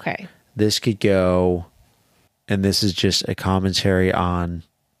haven't. Okay. This could go, and this is just a commentary on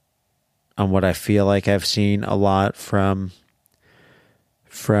what I feel like I've seen a lot from,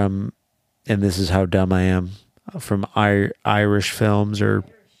 and this is how dumb I am, from Irish films or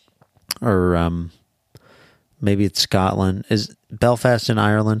maybe it's Scotland. Is Belfast in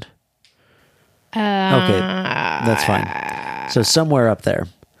Ireland? Okay, that's fine. So somewhere up there.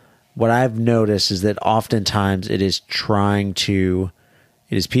 What I've noticed is that oftentimes it is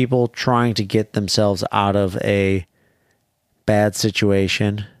people trying to get themselves out of a bad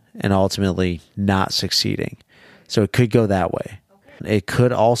situation and ultimately not succeeding. So it could go that way. It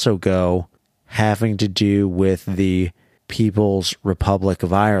could also go having to do with the People's Republic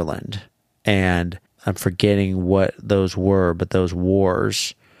of Ireland. And I'm forgetting what those were, but those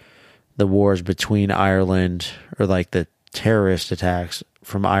wars, the wars between Ireland, or like the terrorist attacks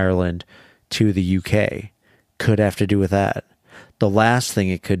from Ireland to the UK, could have to do with that. The last thing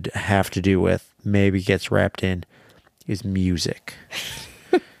it could have to do with, maybe gets wrapped in, is music.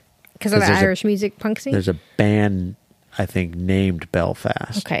 Because of the Irish music punk scene? There's a band, I think, named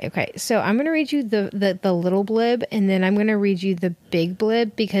Belfast. Okay. So I'm going to read you the little blib, and then I'm going to read you the big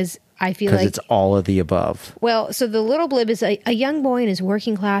blib, because I feel like... Because it's all of the above. Well, so the little blib is a young boy and his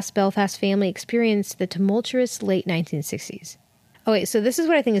working-class Belfast family experienced the tumultuous late 1960s. Oh, wait, so this is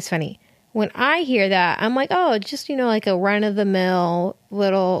what I think is funny. When I hear that, I'm like, oh, just, like a run-of-the-mill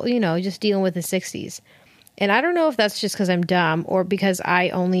little, just dealing with the 60s. And I don't know if that's just because I'm dumb or because I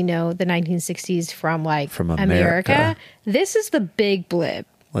only know the 1960s from America. This is the big blip.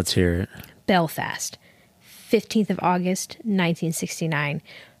 Let's hear it. Belfast. 15th of August, 1969.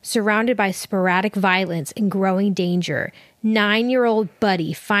 Surrounded by sporadic violence and growing danger, 9-year-old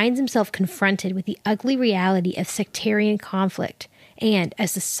Buddy finds himself confronted with the ugly reality of sectarian conflict. And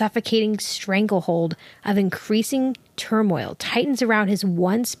as the suffocating stranglehold of increasing turmoil tightens around his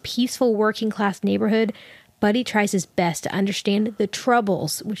once peaceful working-class neighborhood, Buddy tries his best to understand the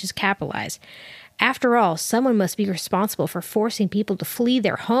troubles, which is capitalized. After all, someone must be responsible for forcing people to flee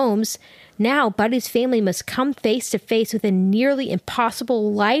their homes. Now, Buddy's family must come face to face with a nearly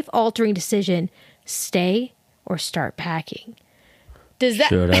impossible, life-altering decision: stay or start packing.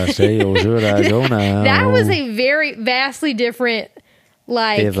 Should I stay or should I go now? That was a very vastly different,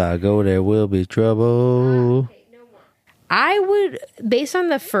 if I go, there will be trouble. I would, based on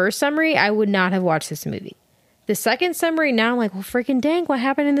the first summary, I would not have watched this movie. The second summary, now I'm like, well, freaking dang, what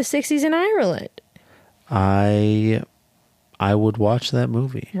happened in the 60s in Ireland? I would watch that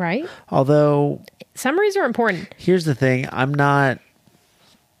movie. Right? Although... summaries are important. Here's the thing.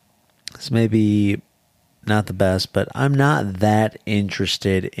 This may be not the best, but I'm not that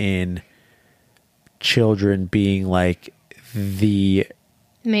interested in children being like the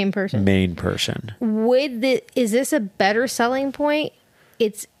main person. Is this a better selling point?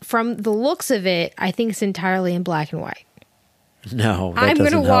 It's, from the looks of it, I think it's entirely in black and white. No, I'm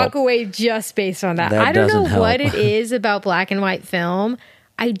going to walk away just based on that. I don't know what it is about black and white film.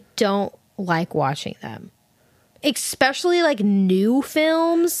 I don't like watching them. Especially like new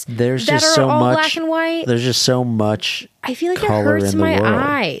films that are all black and white. There's just so much. I feel like it hurts my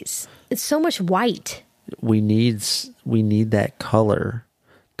eyes. It's so much white. We need that color.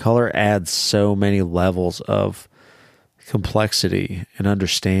 Color adds so many levels of complexity and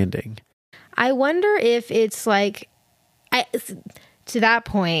understanding. I wonder if it's like, to that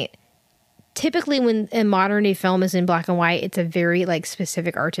point, typically when a modern day film is in black and white, it's a very like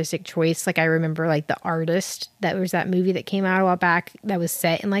specific artistic choice. Like I remember like The Artist, that was that movie that came out a while back that was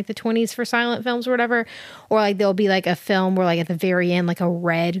set in like the 20s for silent films or whatever. Or like there'll be like a film where like at the very end, like a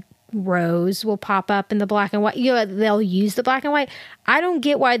red rose will pop up in the black and white. You know, they'll use the black and white. I don't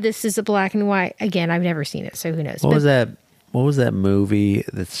get why this is a black and white. Again, I've never seen it, so who knows. What was that movie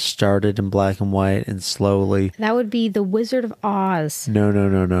that started in black and white and slowly... That would be The Wizard of Oz. No.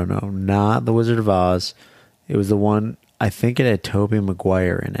 Not The Wizard of Oz. It was the one, I think it had Tobey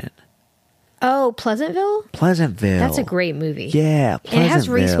Maguire in it. Oh, Pleasantville? Pleasantville. That's a great movie. Yeah, Pleasantville. And it has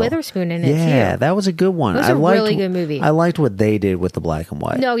Reese Witherspoon in it, too. Yeah, that was a good one. It was a really good movie. I liked what they did with the black and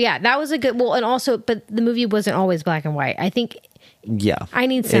white. No, yeah, that was a good... Well, and also, but the movie wasn't always black and white. I think... Yeah. I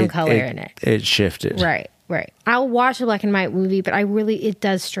need some color in it. It shifted. Right. I'll watch a black and white movie, but it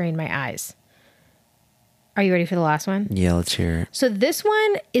does strain my eyes. Are you ready for the last one? Yeah, let's hear it. So this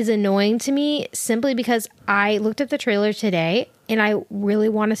one is annoying to me simply because I looked at the trailer today and I really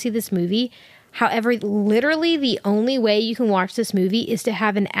want to see this movie. However, literally the only way you can watch this movie is to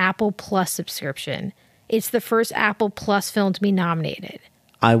have an Apple Plus subscription. It's the first Apple Plus film to be nominated.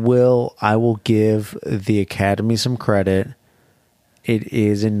 I will give the Academy some credit. It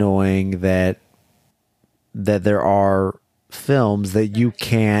is annoying that there are films that you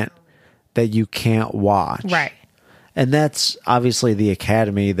can't watch. Right. And that's obviously the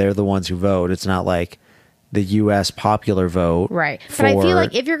Academy, they're the ones who vote. It's not like the US popular vote. Right. But I feel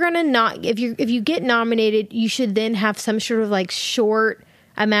like if you're going to if you get nominated, you should then have some sort of like short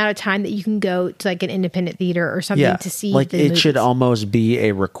amount of time that you can go to like an independent theater or something to see like the it movies. Should almost be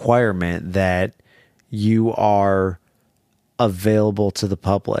a requirement that you are available to the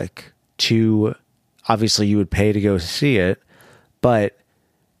public to... Obviously, you would pay to go see it, but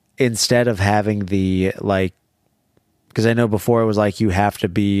instead of having the, like, because I know before it was like you have to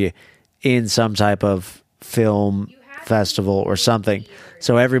be in some type of film festival or something.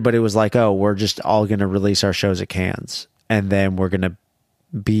 So everybody was like, oh, we're just all going to release our shows at Cannes, and then we're going to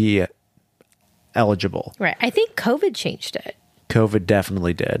be eligible. Right. I think COVID changed it. COVID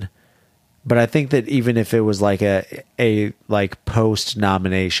definitely did. But I think that even if it was like a like post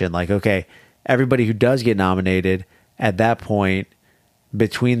nomination, like, okay, everybody who does get nominated at that point,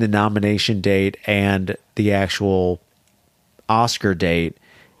 between the nomination date and the actual Oscar date,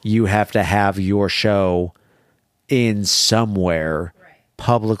 you have to have your show in somewhere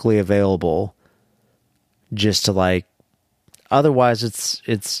publicly available, just to like, otherwise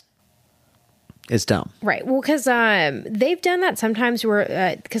it's dumb. Right. Well, because they've done that sometimes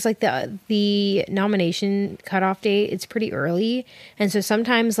where, because like the nomination cutoff date, it's pretty early. And so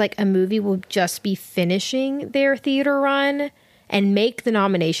sometimes like a movie will just be finishing their theater run and make the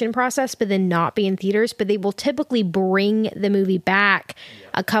nomination process, but then not be in theaters. But they will typically bring the movie back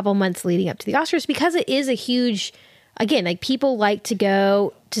a couple months leading up to the Oscars, because it is a huge, again, like people like to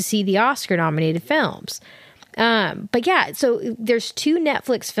go to see the Oscar nominated films. But yeah, so there's 2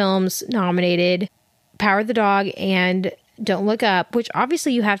 Netflix films nominated, Power of the Dog and Don't Look Up, which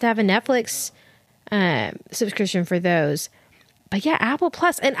obviously you have to have a Netflix subscription for those. But yeah, Apple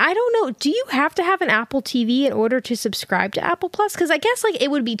Plus. And I don't know, do you have to have an Apple TV in order to subscribe to Apple Plus? Because I guess like it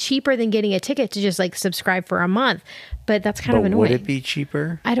would be cheaper than getting a ticket to just like subscribe for a month. But that's kind of annoying. Would it be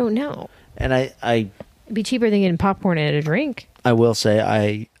cheaper? I don't know. And it'd be cheaper than getting popcorn and a drink. I will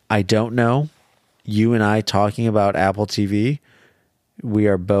say I don't know. You and I talking about Apple TV, we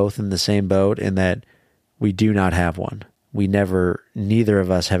are both in the same boat in that we do not have one. Neither of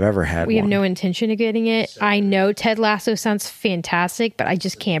us have ever had one. We have no intention of getting it. I know Ted Lasso sounds fantastic, but I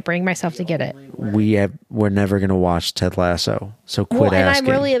just can't bring myself to get it. We're never going to watch Ted Lasso, so quit asking. And I'm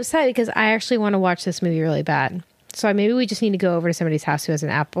really upset because I actually want to watch this movie really bad. So maybe we just need to go over to somebody's house who has an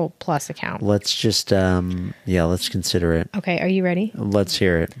Apple Plus account. Let's just, let's consider it. Okay, are you ready? Let's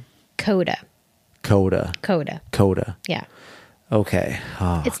hear it. Coda. Yeah. Okay.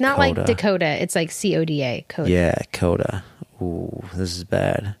 Oh, it's not Coda. like Dakota. It's like CODA. Coda. Yeah, Coda. Ooh, this is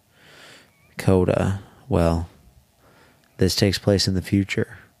bad. Coda. Well, this takes place in the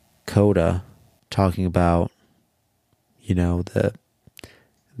future. Coda, talking about,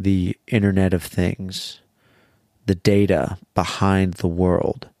 the Internet of Things, the data behind the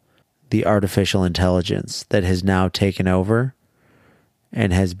world, the artificial intelligence that has now taken over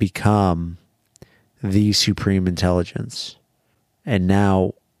and has become the supreme intelligence. And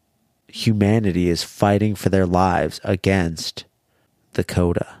now humanity is fighting for their lives against the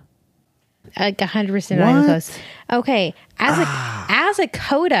Coda. Like 100% not even close. Okay, as a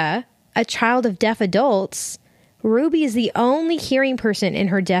Coda, a child of deaf adults, Ruby is the only hearing person in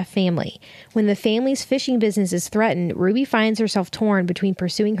her deaf family. When the family's fishing business is threatened, Ruby finds herself torn between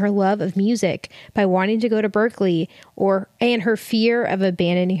pursuing her love of music by wanting to go to Berkeley and her fear of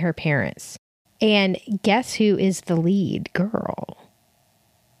abandoning her parents. And guess who is the lead girl?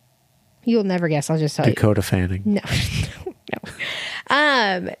 You'll never guess. I'll just tell Dakota Fanning. No.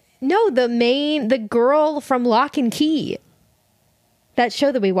 No, the girl from Lock and Key. That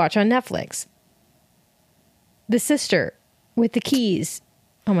show that we watch on Netflix. The sister with the keys.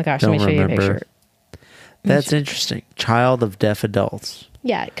 Oh my gosh, let me show you a picture. That's interesting. Child of deaf adults.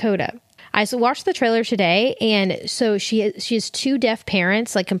 Yeah, Coda. I watched the trailer today, and so she has 2 deaf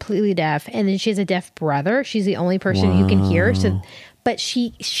parents, like completely deaf, and then she has a deaf brother. She's the only person who can hear. So, but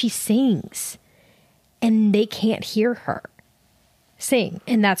she sings, and they can't hear her sing,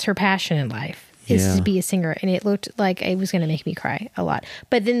 and that's her passion in life is to be a singer. And it looked like it was going to make me cry a lot.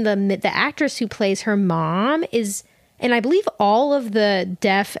 But then the actress who plays her mom is, and I believe all of the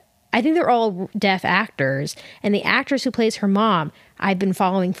deaf. I think they're all deaf actors, and the actress who plays her mom, I've been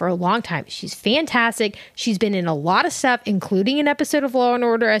following for a long time. She's fantastic. She's been in a lot of stuff, including an episode of Law &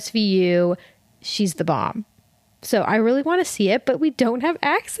 Order SVU. She's the bomb. So I really want to see it, but we don't have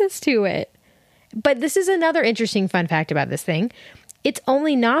access to it. But this is another interesting fun fact about this thing. It's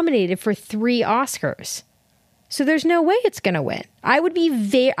only nominated for 3 Oscars. So there's no way it's going to win. I would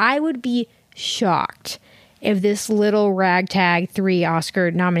be shocked if this little ragtag 3 Oscar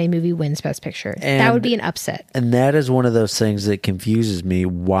nominated movie wins Best Picture. That would be an upset. And that is one of those things that confuses me.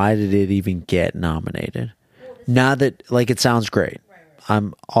 Why did it even get nominated? Not that, it sounds great.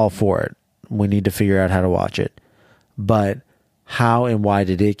 I'm all for it. We need to figure out how to watch it. But how and why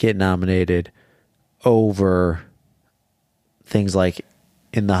did it get nominated over things like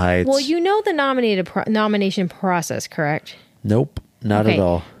In the Heights? Well, you know the nomination process, correct? Nope, not at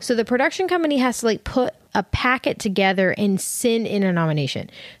all. So the production company has to put a packet together and send in a nomination.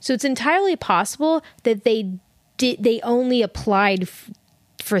 So it's entirely possible that they only applied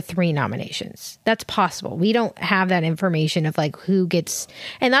for 3 nominations. That's possible. We don't have that information of who gets,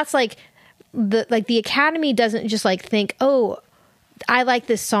 and that's the Academy doesn't just think, oh, I like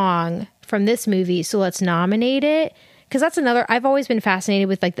this song from this movie, so let's nominate it. Because that's another, I've always been fascinated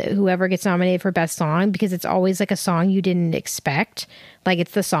with whoever gets nominated for best song, because it's always a song you didn't expect.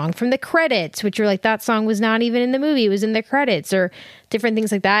 It's the song from the credits, which you're that song was not even in the movie, it was in the credits, or different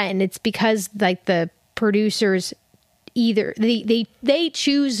things like that. And it's because the producers either they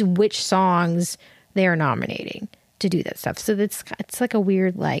choose which songs they are nominating to do that stuff. So it's a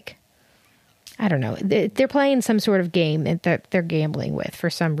weird I don't know. They're playing some sort of game that they're gambling with for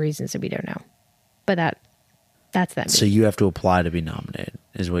some reasons that we don't know. But that's that movie. So you have to apply to be nominated,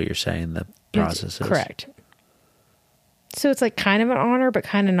 is what you're saying the process is? Correct. So it's kind of an honor, but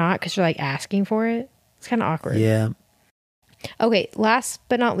kind of not, because you're asking for it. It's kind of awkward. Yeah. Okay, last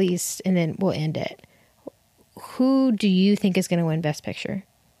but not least, and then we'll end it. Who do you think is going to win Best Picture?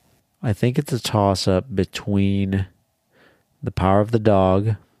 I think it's a toss-up between The Power of the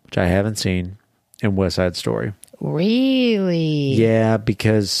Dog, which I haven't seen, in West Side Story. Really? Yeah,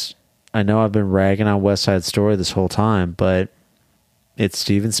 because I know I've been ragging on West Side Story this whole time, but it's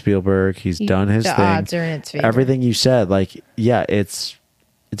Steven Spielberg. He's done his thing. Odds are in its favor. Everything you said, like, yeah, it's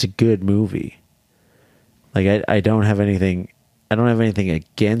a good movie. Like, I don't have anything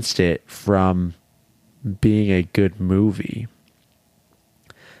against it from being a good movie.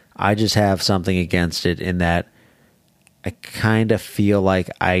 I just have something against it in that I kind of feel like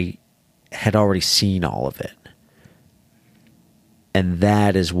I had already seen all of it. And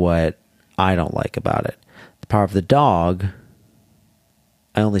that is what I don't like about it. The Power of the Dog,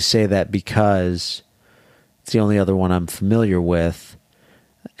 I only say that because it's the only other one I'm familiar with,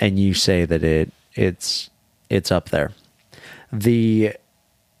 and you say that it's up there. The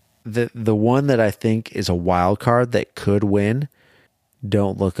one that I think is a wild card that could win,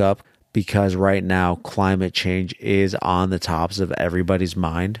 Don't Look Up, because right now climate change is on the tops of everybody's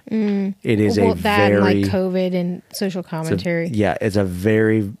mind. It is that and like COVID and social commentary. It's a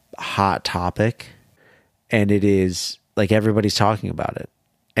very hot topic, and it is like everybody's talking about it.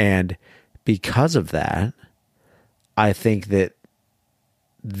 And because of that, I think that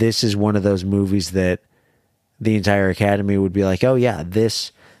this is one of those movies that the entire Academy would be like, oh yeah,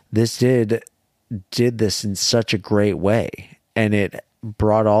 this did this in such a great way, and it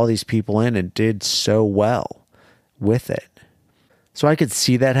brought all these people in and did so well with it. So I could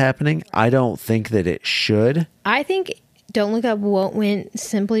see that happening. I don't think that it should. I think Don't Look Up won't win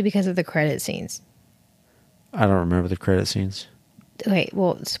simply because of the credit scenes. I don't remember the credit scenes. Wait,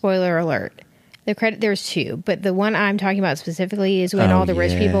 well, spoiler alert. There's two, but the one I'm talking about specifically is when all the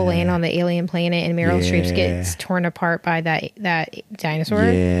rich people land on the alien planet and Meryl Streep gets torn apart by that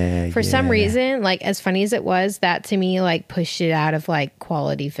dinosaur. For some reason, like, as funny as it was, that to me like pushed it out of like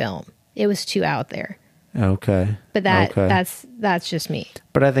quality film. It was too out there. Okay. But that's just me.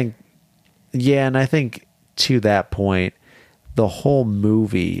 But I think and I think to that point, the whole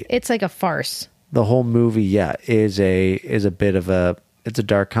movie, it's like a farce. The whole movie, is a bit of it's a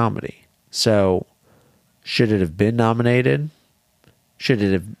dark comedy. So, should it have been nominated? Should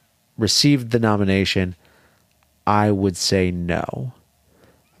it have received the nomination? I would say no.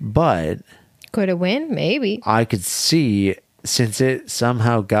 But could it win? Maybe. I could see, since it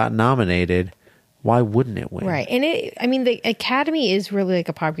somehow got nominated, why wouldn't it win? Right. And the Academy is really like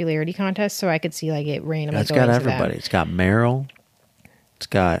a popularity contest, so I could see like it randomly It's got everybody. It's got Meryl. It's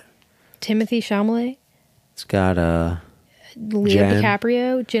got Timothy Chalamet. It's got Leo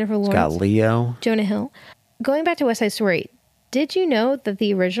DiCaprio, Jennifer Lawrence. It's got Leo. Jonah Hill. Going back to West Side Story, did you know that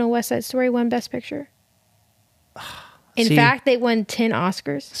the original West Side Story won Best Picture? In fact, they won 10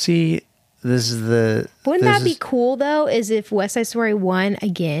 Oscars. See, Wouldn't that be cool, though, is if West Side Story won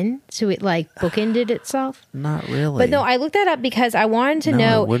again, so it like bookended itself? Not really. But no, I looked that up because I wanted to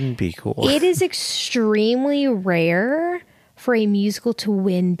know. It wouldn't be cool. It is extremely rare for a musical to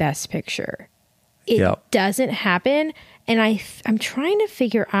win Best Picture. It doesn't happen. And I'm trying to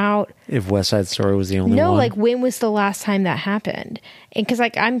figure out if West Side Story was the only one. No, like when was the last time that happened? And because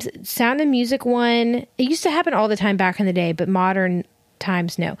like Sound of Music won. It used to happen all the time back in the day, but modern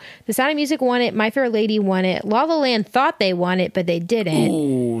times no. The Sound of Music won it. My Fair Lady won it. La La Land thought they won it, but they didn't.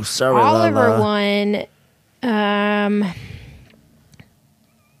 Ooh, sorry, Oliver won.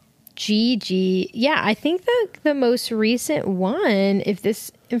 Gigi. Yeah, I think the most recent one, if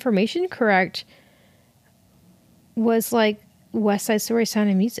this information correct, was like West Side Story, Sound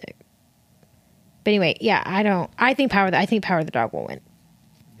of Music. But anyway, I think Power of the Dog will win,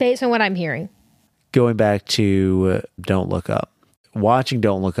 based on what I'm hearing. Going back to Don't Look Up, watching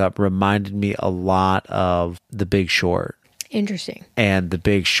Don't Look Up reminded me a lot of The Big Short. Interesting. And The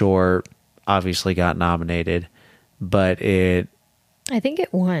Big Short obviously got nominated, but I think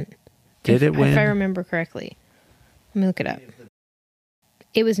it won. Did it win? If I remember correctly. Let me look it up.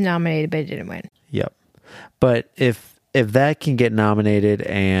 It was nominated, but it didn't win. Yep. But if that can get nominated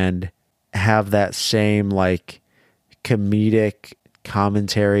and have that same like comedic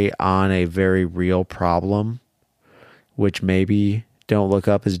commentary on a very real problem, which maybe Don't Look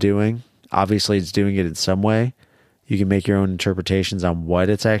Up is doing. Obviously, it's doing it in some way. You can make your own interpretations on what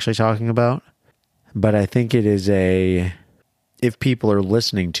it's actually talking about. But I think it is if people are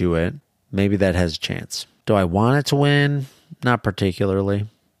listening to it, maybe that has a chance. Do I want it to win? Not particularly.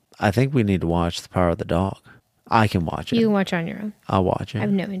 I think we need to watch The Power of the Dog. I can watch it. You can watch on your own. I'll watch it. I have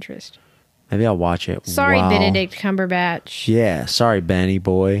no interest. Maybe I'll watch it. Sorry, Benedict Cumberbatch. Yeah, sorry, Benny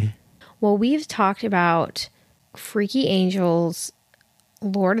boy. Well, we've talked about Freaky Angels,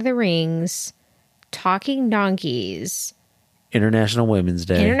 Lord of the Rings, Talking Donkeys, International Women's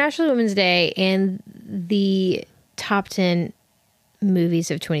Day, and the top 10 movies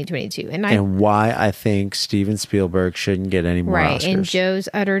of 2022. And why I think Steven Spielberg shouldn't get any more Oscars. And Joe's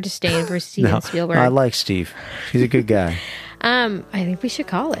utter disdain for Steven Spielberg. I like Steve. He's a good guy. I think we should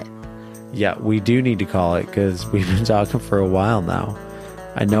call it. Yeah, we do need to call it because we've been talking for a while now.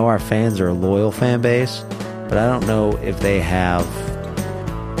 I know our fans are a loyal fan base, but I don't know if they have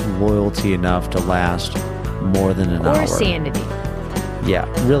loyalty enough to last more than an hour. Or sanity. Yeah,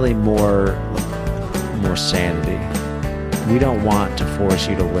 really more sanity. We don't want to force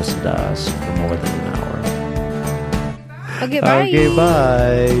you to listen to us for more than an hour. Okay, bye. Okay,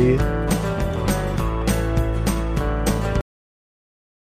 bye.